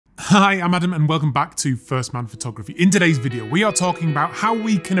Hi, I'm Adam and welcome back to First Man Photography. In today's video, we are talking about how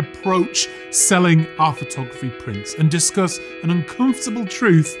we can approach selling our photography prints and discuss an uncomfortable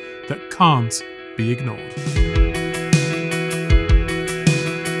truth that can't be ignored.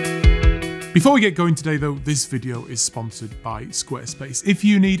 Before we get going today though, this video is sponsored by Squarespace. If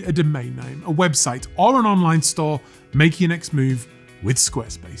you need a domain name, a website, or an online store, make your next move with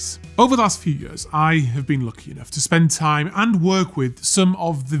Squarespace. Over the last few years, I have been lucky enough to spend time and work with some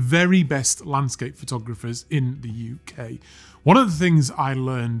of the very best landscape photographers in the UK. One of the things I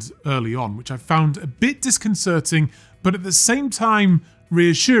learned early on, which I found a bit disconcerting, but at the same time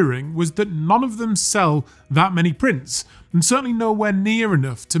reassuring, was that none of them sell that many prints, and certainly nowhere near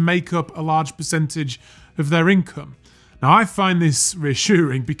enough to make up a large percentage of their income. Now, I find this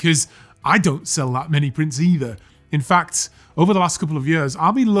reassuring because I don't sell that many prints either. In fact, over the last couple of years,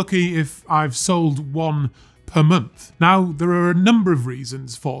 I'll be lucky if I've sold one per month. Now, there are a number of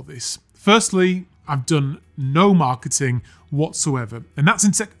reasons for this. Firstly, I've done no marketing whatsoever, and that's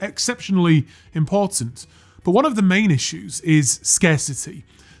exceptionally important. But one of the main issues is scarcity.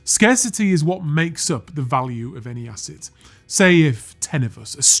 Scarcity is what makes up the value of any asset. Say if 10 of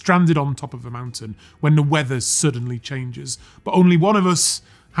us are stranded on top of a mountain when the weather suddenly changes, but only one of us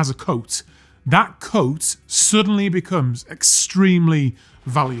has a coat. That coat suddenly becomes extremely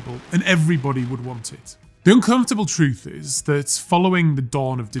valuable and everybody would want it. The uncomfortable truth is that following the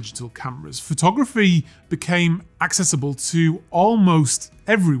dawn of digital cameras, photography became accessible to almost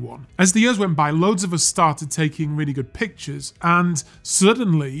everyone. As the years went by, loads of us started taking really good pictures, and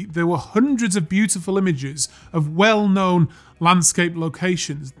suddenly there were hundreds of beautiful images of well-known landscape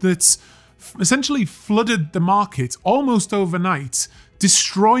locations that essentially flooded the market almost overnight,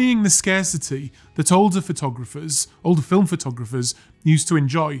 destroying the scarcity that older film photographers used to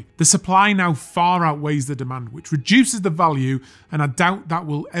enjoy. The supply now far outweighs the demand, which reduces the value, and I doubt that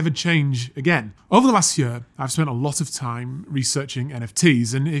will ever change again. Over the last year, I've spent a lot of time researching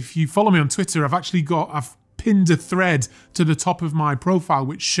NFTs, and if you follow me on Twitter, I've pinned a thread to the top of my profile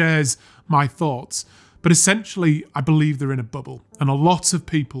which shares my thoughts. But essentially, I believe they're in a bubble, and a lot of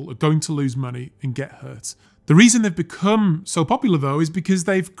people are going to lose money and get hurt. The reason they've become so popular, though, is because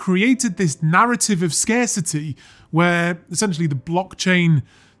they've created this narrative of scarcity where essentially the blockchain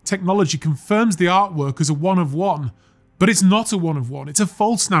technology confirms the artwork as a one-of-one, but it's not a one-of-one. It's a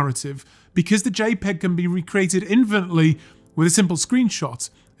false narrative because the JPEG can be recreated infinitely with a simple screenshot,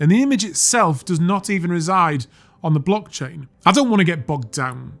 and the image itself does not even reside on the blockchain. I don't want to get bogged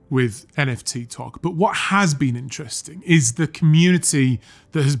down with NFT talk, but what has been interesting is the community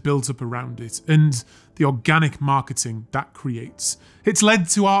that has built up around it and the organic marketing that creates. It's led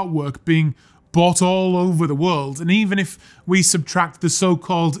to artwork being bought all over the world, and even if we subtract the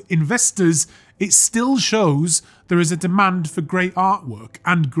so-called investors, it still shows there is a demand for great artwork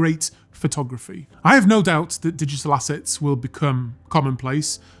and great photography. I have no doubt that digital assets will become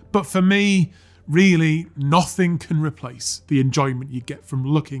commonplace, but for me, really, nothing can replace the enjoyment you get from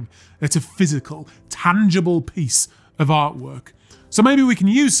looking at a physical, tangible piece of artwork. So maybe we can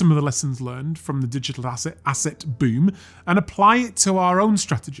use some of the lessons learned from the digital asset boom and apply it to our own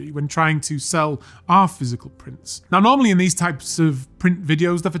strategy when trying to sell our physical prints. Now, normally in these types of print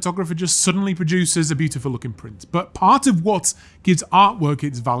videos, the photographer just suddenly produces a beautiful looking print. But part of what gives artwork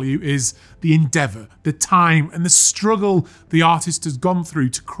its value is the endeavour, the time, and the struggle the artist has gone through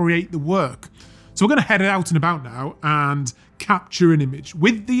to create the work. So we're going to head out and about now and capture an image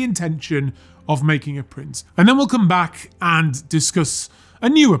with the intention of making a print. And then we'll come back and discuss a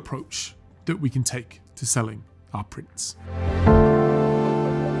new approach that we can take to selling our prints.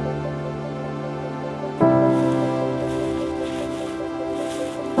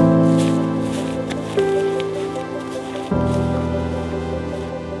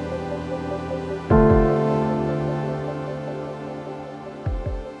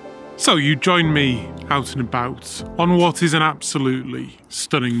 So you join me out and about on what is an absolutely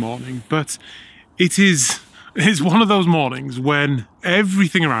stunning morning, but it is one of those mornings when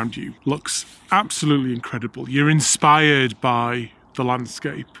everything around you looks absolutely incredible. You're inspired by the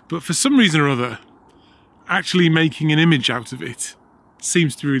landscape, but for some reason or other, actually making an image out of it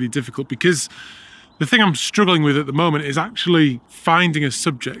seems to be really difficult, because the thing I'm struggling with at the moment is actually finding a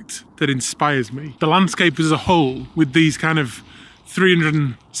subject that inspires me. The landscape as a whole, with these kind of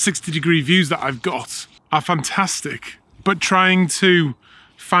 360-degree views that I've got, are fantastic, but trying to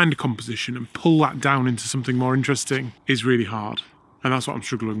find a composition and pull that down into something more interesting is really hard, and that's what I'm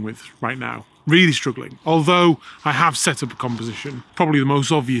struggling with right now. Really struggling. Although I have set up a composition, probably the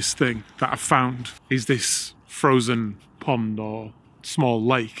most obvious thing that I've found is this frozen pond or small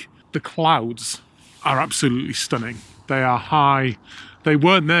lake. The clouds are absolutely stunning. They are high They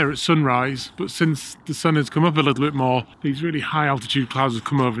weren't there at sunrise, but since the sun has come up a little bit more, these really high altitude clouds have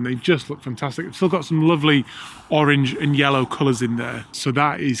come over and they just look fantastic. They've still got some lovely orange and yellow colours in there. So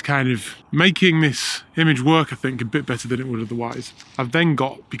that is kind of making this image work, I think, a bit better than it would otherwise. I've then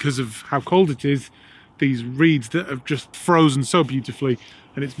got, because of how cold it is, these reeds that have just frozen so beautifully,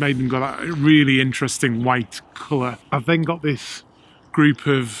 and it's made them got that really interesting white colour. I've then got this group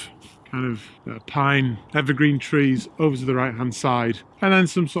of kind of pine evergreen trees over to the right hand side, and then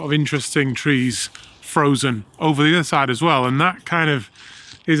some sort of interesting trees frozen over the other side as well, and that kind of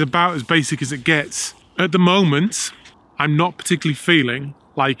is about as basic as it gets. At the moment, I'm not particularly feeling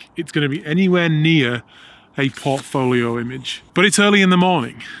like it's going to be anywhere near a portfolio image, but it's early in the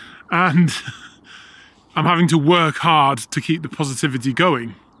morning and I'm having to work hard to keep the positivity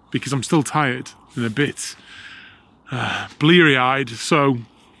going because I'm still tired and a bit bleary-eyed. So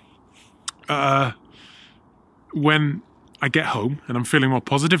when I get home and I'm feeling more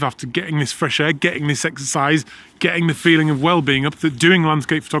positive after getting this fresh air, getting this exercise, getting the feeling of well-being up that doing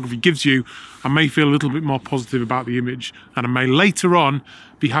landscape photography gives you, I may feel a little bit more positive about the image, and I may later on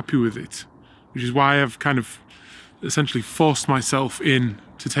be happy with it, which is why I've kind of essentially forced myself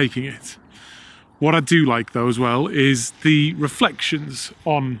into taking it. What I do like though as well is the reflections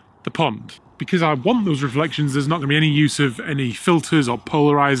on the pond. Because I want those reflections, there's not going to be any use of any filters or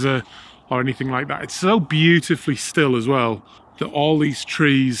polarizer or anything like that. It's so beautifully still as well, that all these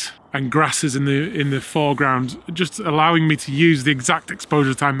trees and grasses in the foreground are just allowing me to use the exact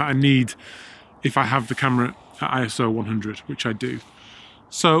exposure time that I need if I have the camera at ISO 100, which I do.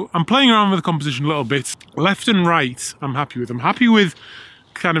 So I'm playing around with the composition a little bit. Left and right I'm happy with. I'm happy with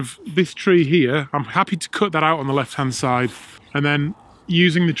kind of this tree here. I'm happy to cut that out on the left hand side, and then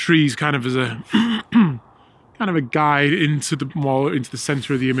using the trees kind of as a kind of a guide into the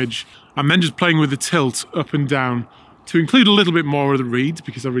center of the image, and then just playing with the tilt up and down to include a little bit more of the reeds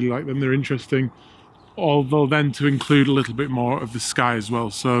because I really like them, they're interesting, although then to include a little bit more of the sky as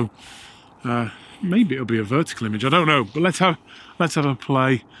well. So maybe it'll be a vertical image, I don't know, but let's have a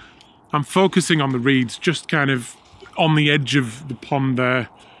play. I'm focusing on the reeds just kind of on the edge of the pond there.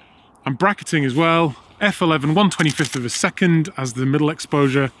 I'm bracketing as well, f11 1/25 of a second as the middle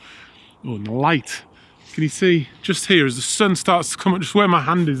exposure. Oh, and the light, can you see just here as the sun starts to come up, just where my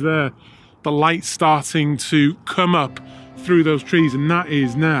hand is there, the light starting to come up through those trees, and that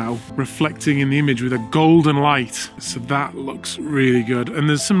is now reflecting in the image with a golden light. So that looks really good, and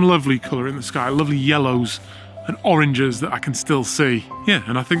there's some lovely colour in the sky, lovely yellows and oranges that I can still see. Yeah,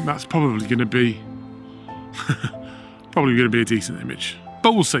 and I think that's probably going to be a decent image,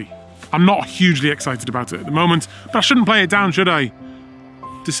 but we'll see. I'm not hugely excited about it at the moment, but I shouldn't play it down, should I?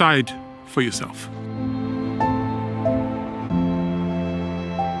 Decide for yourself.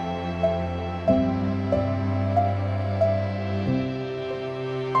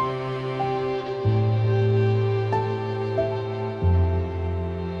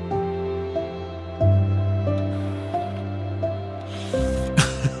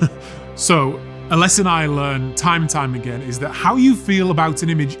 So, a lesson I learn time and time again is that how you feel about an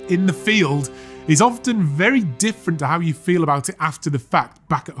image in the field is often very different to how you feel about it after the fact,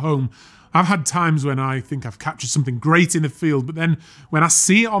 back at home. I've had times when I think I've captured something great in the field, but then when I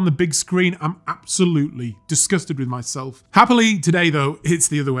see it on the big screen, I'm absolutely disgusted with myself. Happily, today though, it's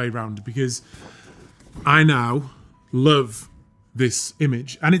the other way around, because I now love this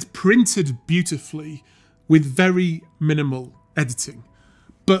image, and it's printed beautifully with very minimal editing.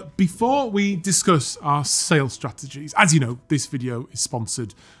 But before we discuss our sales strategies, as you know, this video is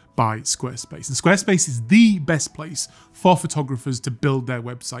sponsored by Squarespace. And Squarespace is the best place for photographers to build their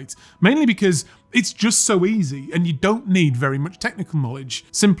websites, mainly because it's just so easy and you don't need very much technical knowledge.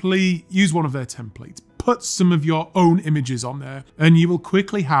 Simply use one of their templates, put some of your own images on there, and you will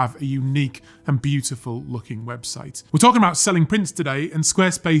quickly have a unique and beautiful looking website. We're talking about selling prints today, and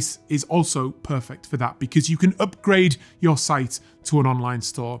Squarespace is also perfect for that because you can upgrade your site to an online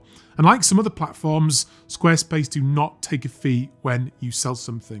store. And like some other platforms, Squarespace do not take a fee when you sell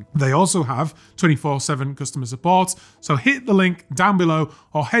something. They also have 24/7 customer support, so hit the link down below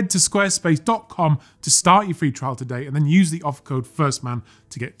or head to squarespace.com to start your free trial today, and then use the offer code FIRSTMAN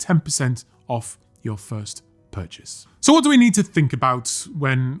to get 10% off your first purchase. So what do we need to think about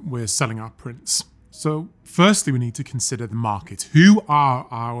when we're selling our prints? So firstly, we need to consider the market. Who are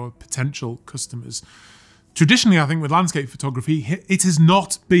our potential customers? Traditionally, I think with landscape photography, it has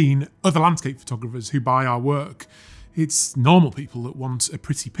not been other landscape photographers who buy our work. It's normal people that want a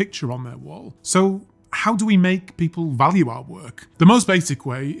pretty picture on their wall. So how do we make people value our work? The most basic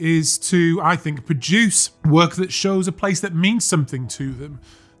way is to, I think, produce work that shows a place that means something to them.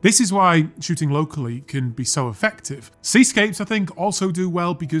 This is why shooting locally can be so effective. Seascapes, I think, also do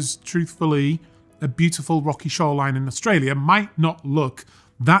well because, truthfully, a beautiful rocky shoreline in Australia might not look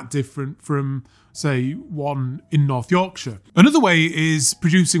that different from, say, one in North Yorkshire. Another way is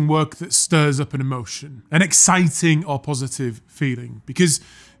producing work that stirs up an emotion, an exciting or positive feeling, because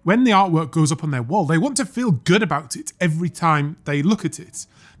when the artwork goes up on their wall, they want to feel good about it every time they look at it.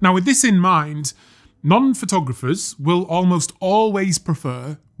 Now, with this in mind, non-photographers will almost always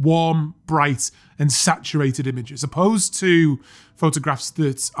prefer warm, bright, and saturated images, opposed to photographs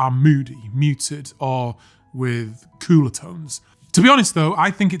that are moody, muted, or with cooler tones. To be honest though,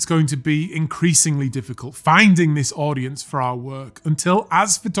 I think it's going to be increasingly difficult finding this audience for our work until,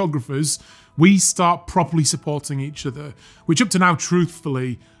 as photographers, we start properly supporting each other, which up to now,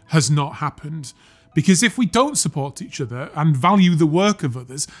 truthfully, has not happened. Because if we don't support each other and value the work of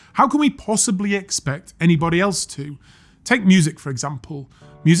others, how can we possibly expect anybody else to? Take music, for example.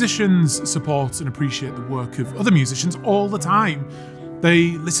 Musicians support and appreciate the work of other musicians all the time.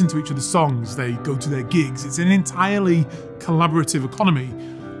 They listen to each other's songs, they go to their gigs. It's an entirely collaborative economy.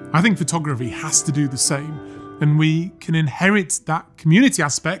 I think photography has to do the same, and we can inherit that community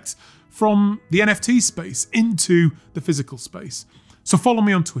aspect from the NFT space into the physical space. So follow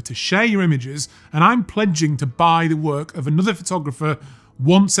me on Twitter, share your images, and I'm pledging to buy the work of another photographer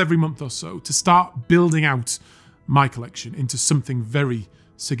once every month or so to start building out my collection into something very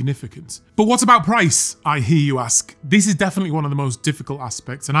significant. But what about price, I hear you ask? This is definitely one of the most difficult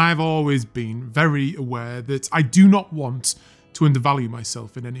aspects, and I've always been very aware that I do not want to undervalue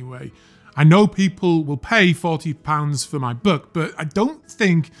myself in any way. I know people will pay £40 for my book, but I don't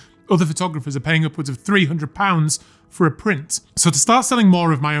think other photographers are paying upwards of £300 for a print. So to start selling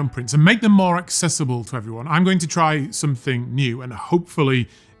more of my own prints and make them more accessible to everyone, I'm going to try something new and hopefully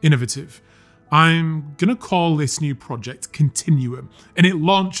innovative. I'm going to call this new project Continuum, and it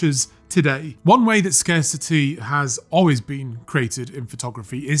launches today. One way that scarcity has always been created in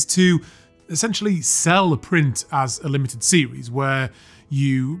photography is to essentially sell a print as a limited series, where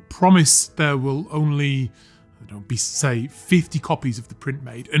you promise there will only be, say, 50 copies of the print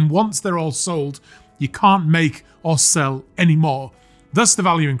made, and once they're all sold, you can't make or sell any more. Thus, the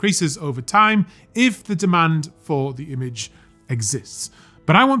value increases over time if the demand for the image exists.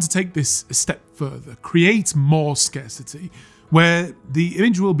 But I want to take this a step further, create more scarcity, where the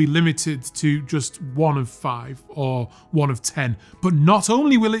image will be limited to just 1 of 5 or 1 of 10. But not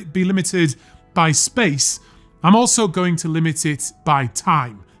only will it be limited by space, I'm also going to limit it by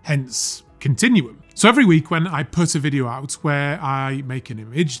time, hence Continuum. So every week when I put a video out where I make an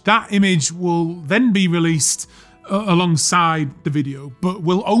image, that image will then be released alongside the video, but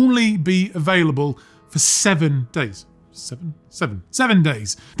will only be available for 7 days. 7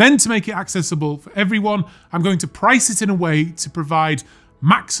 days. Then, to make it accessible for everyone, I'm going to price it in a way to provide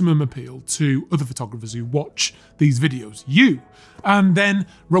maximum appeal to other photographers who watch these videos, you, and then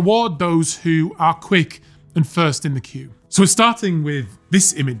reward those who are quick and first in the queue. So we're starting with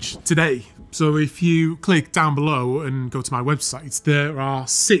this image today. So if you click down below and go to my website, there are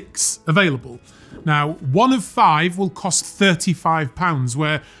 6 available. Now, 1 of 5 will cost £35,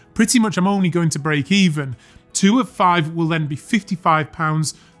 where pretty much I'm only going to break even. 2 of 5 will then be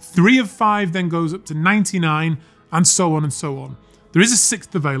 £55, 3 of 5 then goes up to £99, and so on and so on. There is a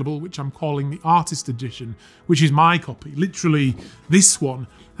 6th available, which I'm calling the Artist Edition, which is my copy, literally this one,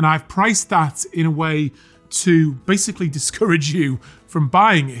 and I've priced that in a way to basically discourage you from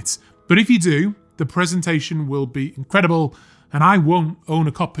buying it. But if you do, the presentation will be incredible, and I won't own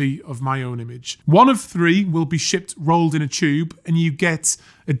a copy of my own image. 1 of 3 will be shipped rolled in a tube, and you get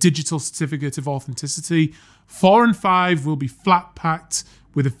a digital certificate of authenticity. 4 and 5 will be flat packed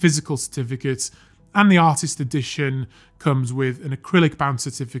with a physical certificate, and the Artist Edition comes with an acrylic bound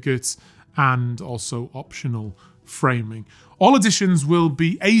certificate and also optional framing. All editions will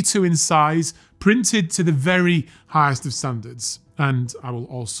be A2 in size, printed to the very highest of standards, and I will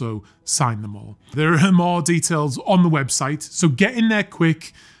also sign them all. There are more details on the website, so get in there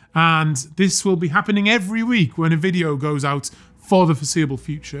quick, and this will be happening every week when a video goes out for the foreseeable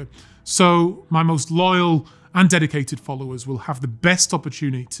future. So my most loyal and dedicated followers will have the best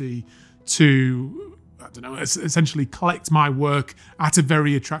opportunity to, essentially collect my work at a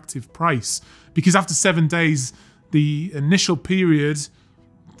very attractive price. Because after 7 days, the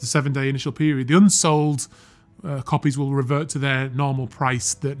 7-day initial period, the unsold copies will revert to their normal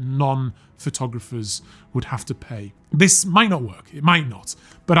price that non-photographers would have to pay. This might not work, it might not,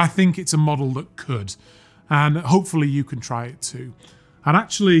 but I think it's a model that could, and hopefully you can try it too. I'd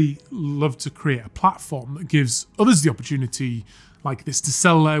actually love to create a platform that gives others the opportunity like this to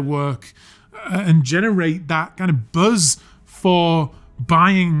sell their work and generate that kind of buzz for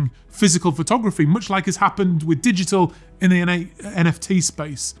buying physical photography, much like has happened with digital in the NFT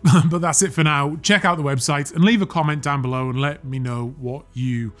space. But that's it for now. Check out the website and leave a comment down below and let me know what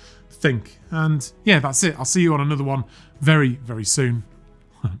you think. And yeah, that's it. I'll see you on another one very, very soon.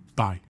 Bye.